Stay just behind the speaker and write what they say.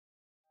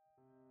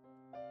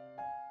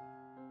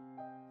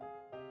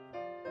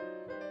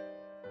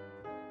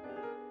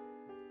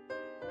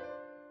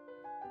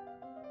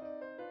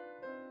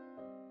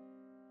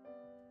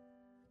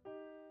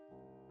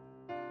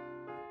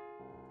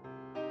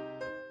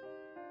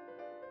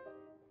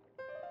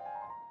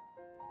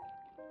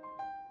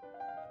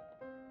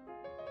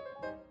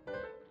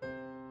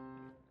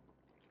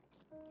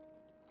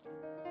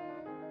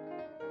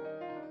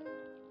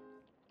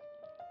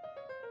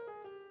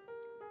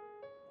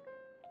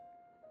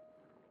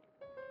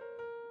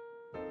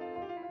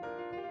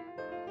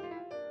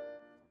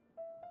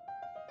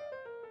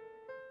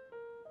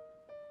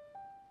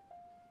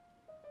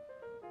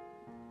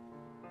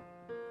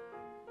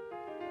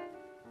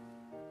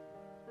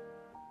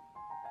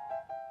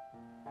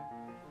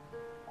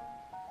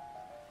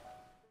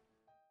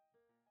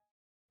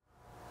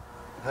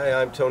Hi,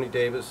 I'm Tony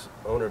Davis,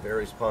 owner of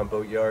Arey's Pond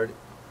Boatyard,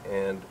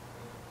 and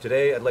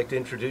today I'd like to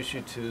introduce you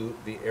to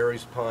the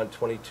Arey's Pond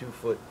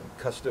 22-foot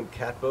custom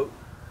catboat.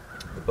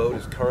 The boat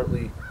is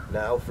currently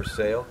now for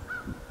sale,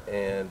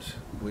 and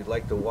we'd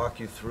like to walk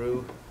you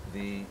through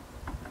the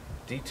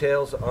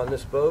details on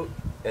this boat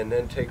and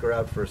then take her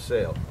out for a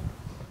sail.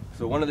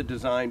 So one of the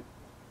design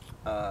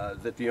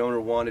that the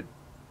owner wanted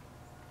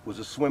was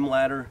a swim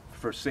ladder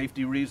for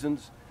safety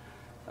reasons.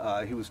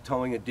 He was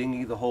towing a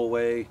dinghy the whole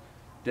way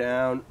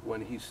down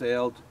when he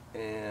sailed,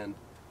 and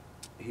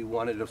he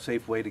wanted a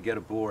safe way to get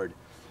aboard.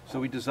 So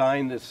we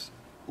designed this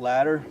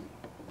ladder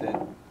that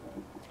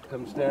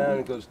comes down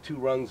and goes 2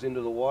 rungs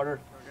into the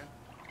water.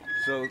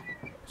 So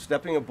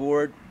stepping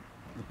aboard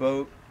the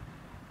boat,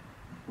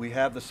 we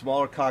have the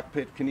smaller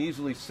cockpit, can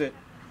easily sit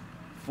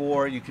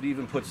 4, you could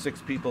even put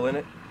 6 people in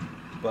it,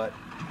 but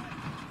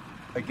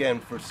again,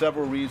 for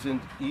several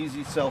reasons,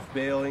 easy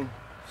self-bailing,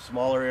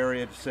 smaller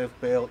area to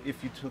self-bail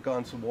if you took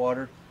on some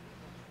water,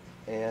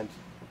 and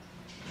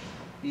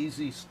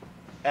easy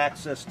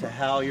access to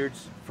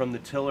halyards from the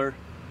tiller,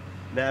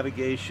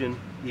 navigation,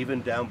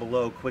 even down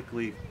below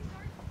quickly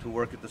to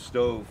work at the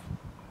stove.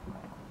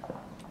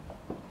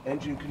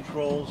 Engine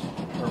controls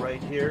are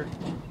right here.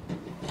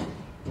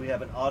 We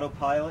have an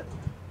autopilot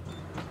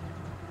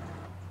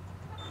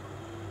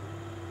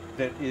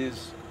that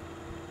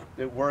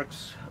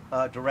works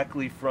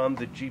directly from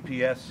the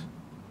GPS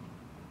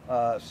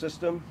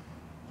system,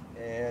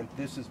 and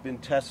this has been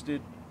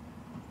tested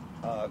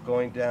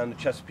going down the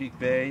Chesapeake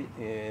Bay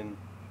in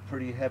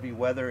pretty heavy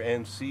weather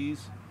and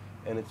seas,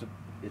 and it's a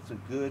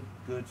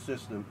good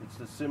system. It's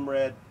the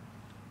Simrad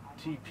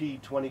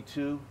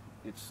TP22.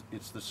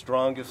 It's the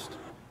strongest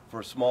for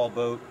a small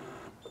boat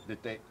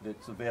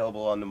that's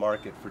available on the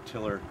market for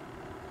tiller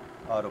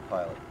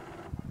autopilot.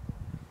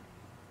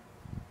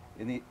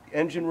 In the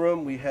engine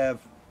room, we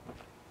have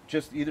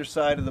just either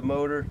side of the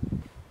motor,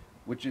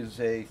 which is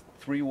a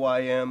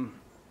 3YM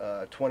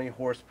 20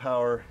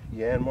 horsepower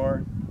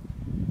Yanmar.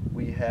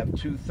 We have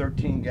 2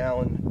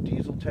 13-gallon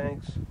diesel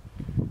tanks,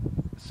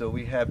 so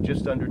we have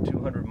just under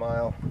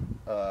 200-mile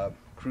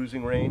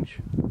cruising range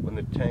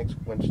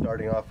when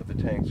starting off with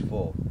the tanks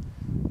full.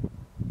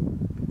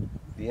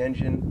 The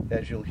engine,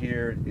 as you'll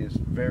hear, is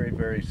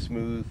very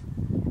smooth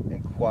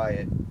and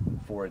quiet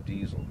for a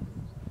diesel.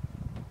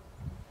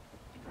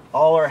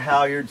 All our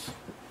halyards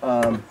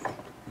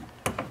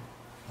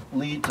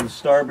lead to the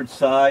starboard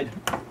side,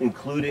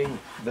 including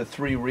the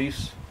 3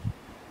 reefs.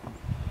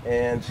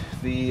 And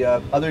the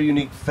other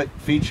unique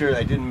feature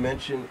I didn't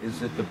mention is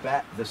that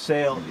the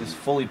sail is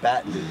fully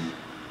battened.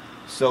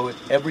 So at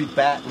every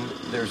batten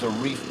there's a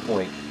reef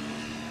point.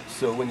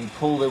 So when you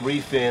pull the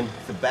reef in,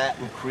 the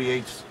batten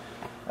creates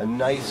a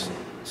nice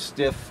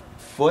stiff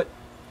foot,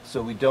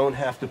 so we don't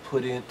have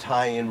to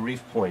tie in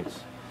reef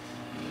points.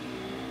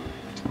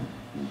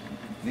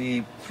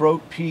 The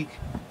throat peak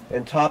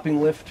and topping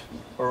lift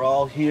are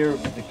all here.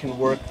 That can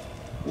work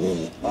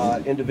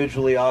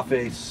individually off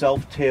a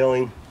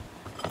self-tailing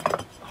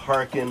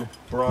Harkin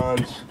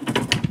bronze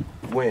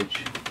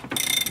winch.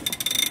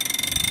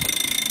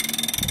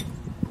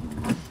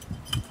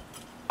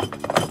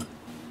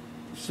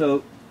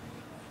 So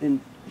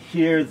in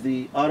here,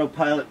 the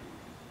autopilot,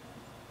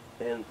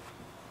 and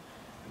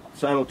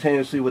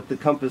simultaneously with the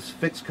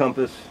fixed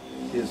compass,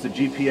 is the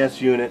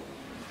GPS unit,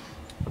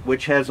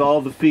 which has all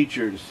the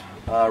features.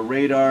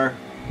 Radar,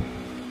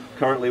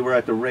 currently we're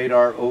at the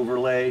radar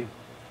overlay,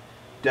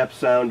 depth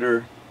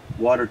sounder,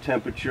 water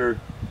temperature,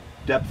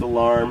 depth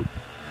alarm,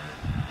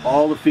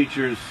 all the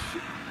features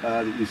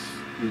that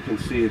you can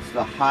see. It's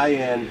the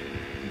high-end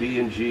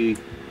B&G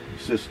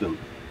system.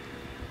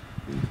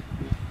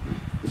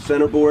 The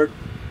centerboard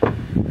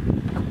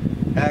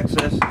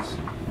access is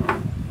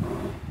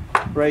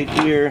right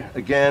here.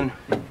 Again,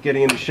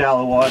 getting into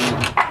shallow water,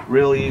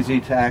 real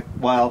easy to act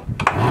while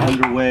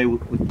underway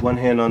with one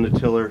hand on the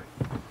tiller,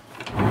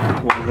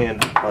 one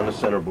hand on the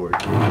centerboard.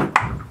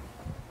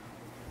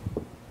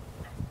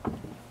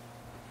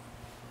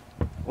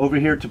 Over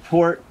here to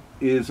port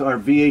is our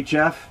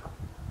VHF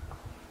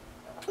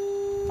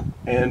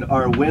and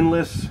our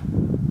windlass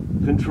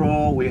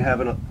control. We have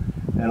an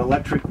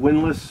electric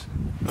windlass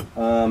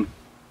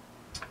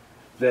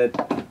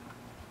that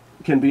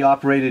can be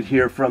operated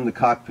here from the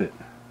cockpit.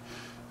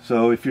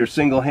 So if you're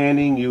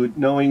single-handing,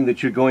 knowing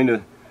that you're going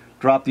to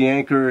drop the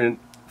anchor in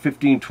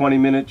 15-20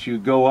 minutes, you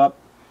go up,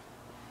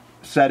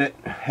 set it,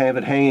 have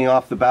it hanging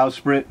off the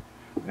bowsprit,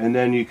 and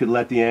then you could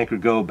let the anchor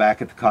go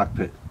back at the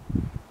cockpit.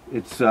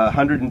 It's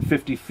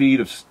 150 feet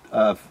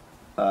of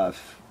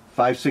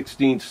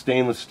 5/16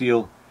 stainless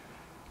steel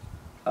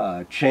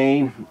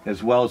chain,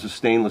 as well as a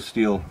stainless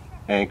steel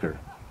anchor.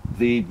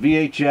 The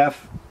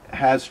VHF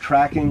has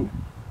tracking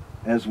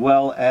as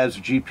well as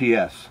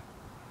GPS.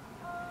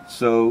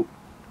 So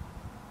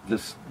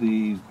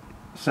the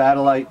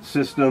satellite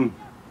system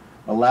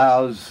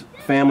allows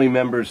family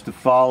members to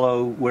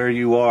follow where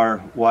you are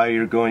while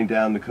you're going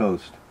down the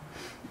coast.